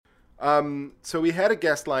So we had a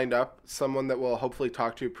guest lined up, someone that we'll hopefully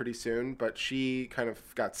talk to pretty soon, but she kind of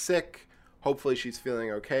got sick. Hopefully she's feeling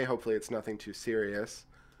okay. Hopefully it's nothing too serious.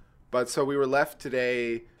 But so we were left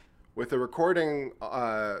today with a recording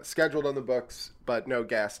scheduled on the books, but no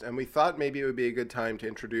guest. And we thought maybe it would be a good time to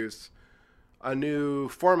introduce a new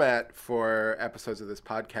format for episodes of this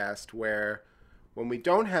podcast where when we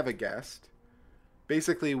don't have a guest,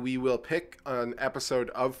 basically we will pick an episode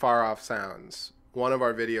of Far Off Sounds, one of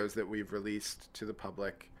our videos that we've released to the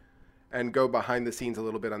public, and go behind the scenes a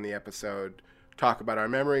little bit on the episode, talk about our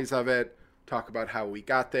memories of it, talk about how we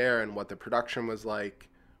got there and what the production was like,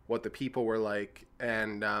 what the people were like,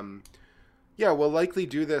 and we'll likely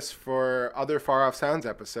do this for other Far Off Sounds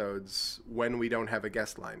episodes when we don't have a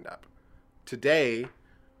guest lined up. Today,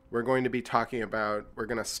 we're going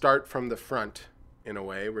to start from the front in a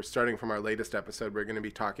way. We're starting from our latest episode. We're going to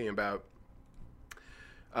be talking about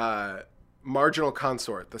Marginal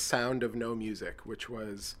Consort, The Sound of No Music, which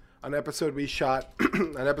was an episode we shot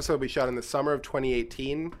in the summer of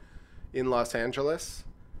 2018 in Los Angeles.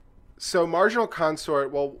 So Marginal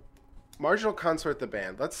Consort the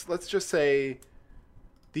band. Let's just say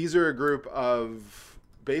these are a group of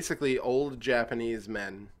basically old Japanese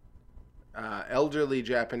men, elderly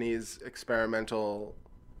Japanese experimental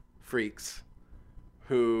freaks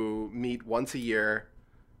who meet once a year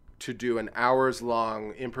to do an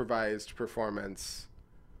hours-long improvised performance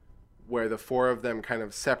where the four of them kind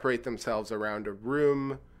of separate themselves around a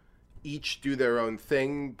room, each do their own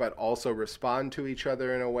thing, but also respond to each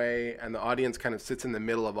other in a way, and the audience kind of sits in the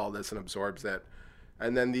middle of all this and absorbs it.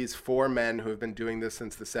 And then these four men who have been doing this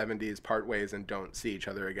since the 70s part ways and don't see each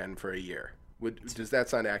other again for a year. Does that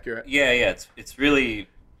sound accurate? Yeah, it's really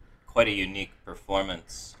quite a unique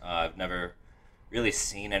performance. I've never really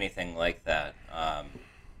seen anything like that.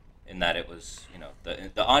 In that it was,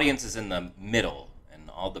 the audience is in the middle, and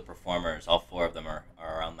all the performers, all four of them are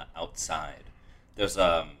on the outside. There's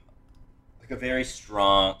a very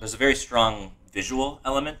strong visual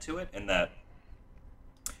element to it, in that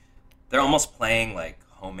they're almost playing like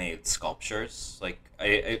homemade sculptures. Like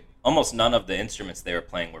almost none of the instruments they were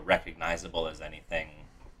playing were recognizable as anything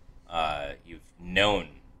you've known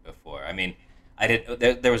before. I mean,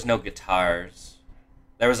 there was no guitars.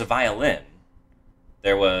 There was a violin.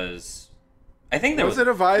 There was, I think there was it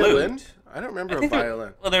a violin? Flute. I don't remember a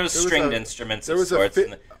violin. There was stringed instruments of sorts. There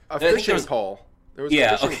was a fishing pole. There was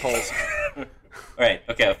a fishing pole. Right,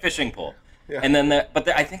 okay, a fishing pole. Yeah. And then,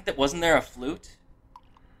 I think that, wasn't there a flute?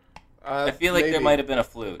 I feel like maybe. there might have been a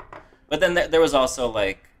flute. But then there was also,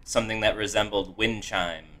 like, something that resembled wind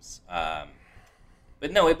chimes.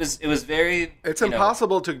 But no, it was very... It's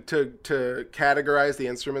impossible to categorize the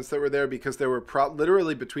instruments that were there, because there were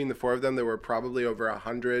literally between the four of them, there were probably over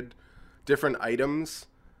 100 different items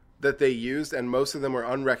that they used, and most of them were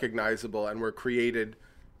unrecognizable and were created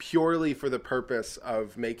purely for the purpose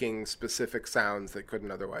of making specific sounds that couldn't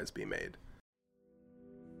otherwise be made.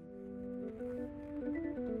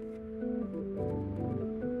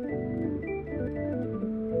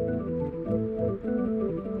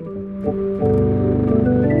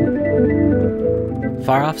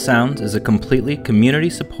 Far Off Sounds is a completely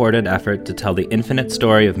community-supported effort to tell the infinite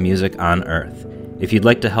story of music on Earth. If you'd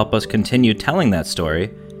like to help us continue telling that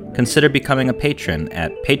story, consider becoming a patron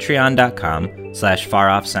at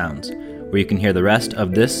patreon.com/faroffsounds, where you can hear the rest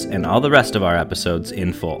of this and all the rest of our episodes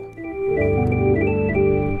in full.